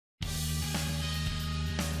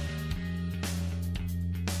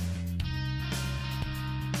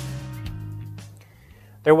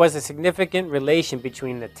There was a significant relation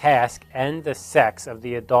between the task and the sex of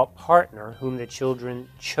the adult partner whom the children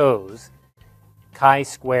chose. Chi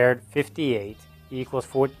squared 58 equals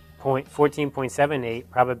 14.78,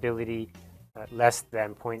 probability less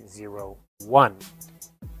than 0.01.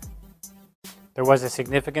 There was a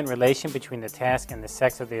significant relation between the task and the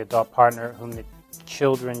sex of the adult partner whom the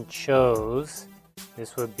children chose.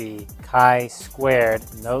 This would be chi squared,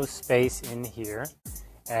 no space in here,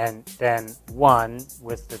 and then 1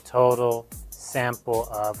 with the total sample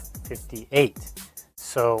of 58.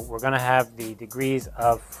 So we're going to have the degrees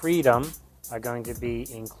of freedom are going to be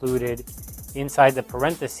included inside the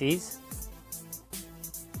parentheses,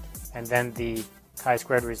 and then the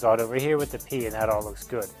chi-squared result over here with the p, and that all looks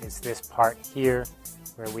good. It's this part here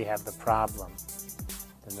where we have the problem,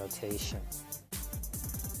 the notation.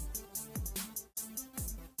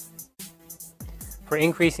 For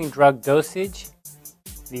increasing drug dosage,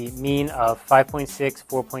 the mean of 5.6,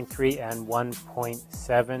 4.3, and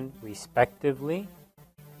 1.7 respectively.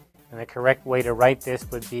 And the correct way to write this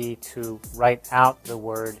would be to write out the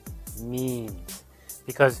word means,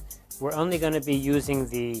 because we're only going to be using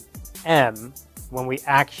the m when we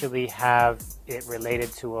actually have it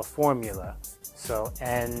related to a formula. So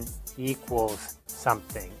n equals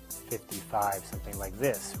something, 55, something like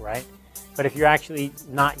this, right? But if you're actually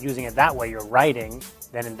not using it that way, you're writing,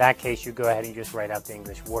 then in that case you go ahead and just write out the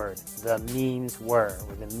English word. The means were,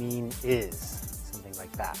 or the mean is, something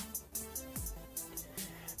like that.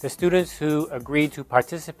 The students who agreed to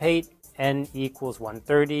participate, n equals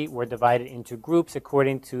 130, were divided into groups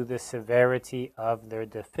according to the severity of their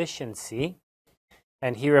deficiency.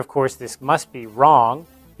 And here, of course, this must be wrong,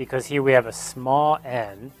 because here we have a small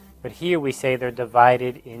n, but here we say they're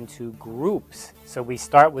divided into groups. So we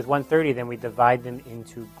start with 130, then we divide them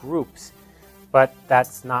into groups. But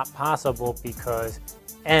that's not possible because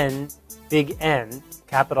n, big N,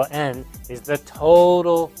 capital N, is the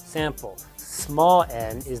total sample. Small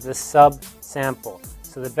n is the subsample.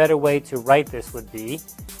 So the better way to write this would be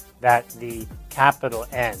that the capital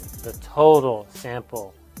N, the total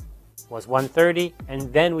sample, was 130,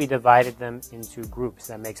 and then we divided them into groups.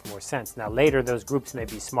 That makes more sense. Now later those groups may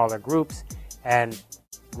be smaller groups, and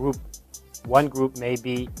one group may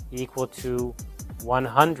be equal to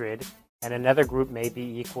 100, and another group may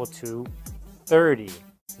be equal to 30,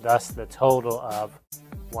 thus the total of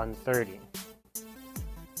 130.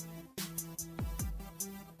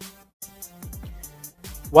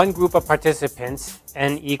 One group of participants,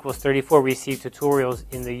 n equals 34, received tutorials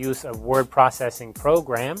in the use of word processing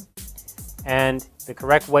program. And the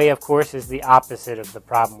correct way, of course, is the opposite of the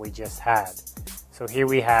problem we just had. So here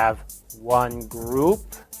we have one group,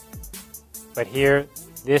 but here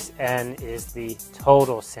this n is the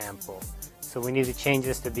total sample. So we need to change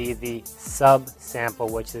this to be the subsample,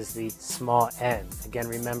 which is the small n. Again,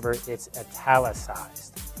 remember, it's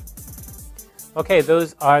italicized. Okay,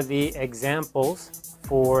 those are the examples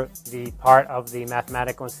for the part of the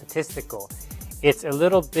mathematical and statistical. It's a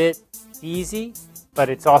little bit easy, but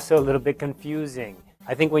it's also a little bit confusing.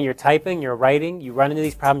 I think when you're typing, you're writing, you run into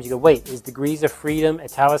these problems, you go, wait, is degrees of freedom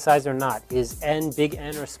italicized or not? Is n big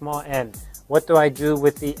N or small n? What do I do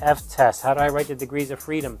with the F-test? How do I write the degrees of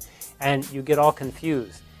freedom? And you get all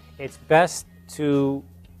confused. It's best to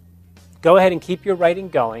go ahead and keep your writing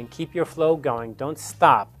going, keep your flow going, don't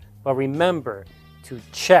stop, but remember to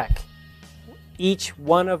check each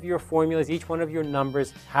one of your formulas, each one of your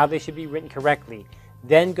numbers, how they should be written correctly.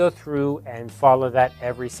 Then go through and follow that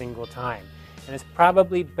every single time. And it's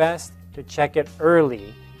probably best to check it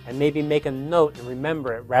early and maybe make a note and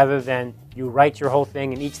remember it, rather than you write your whole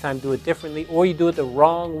thing and each time do it differently, or you do it the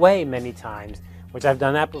wrong way many times, which I've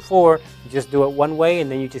done that before. You just do it one way and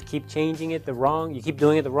then you just keep changing it you keep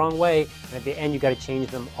doing it the wrong way, and at the end you got to change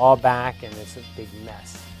them all back, and it's a big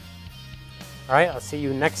mess. All right, I'll see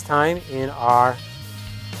you next time in our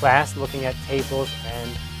class looking at tables and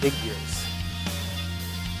figures.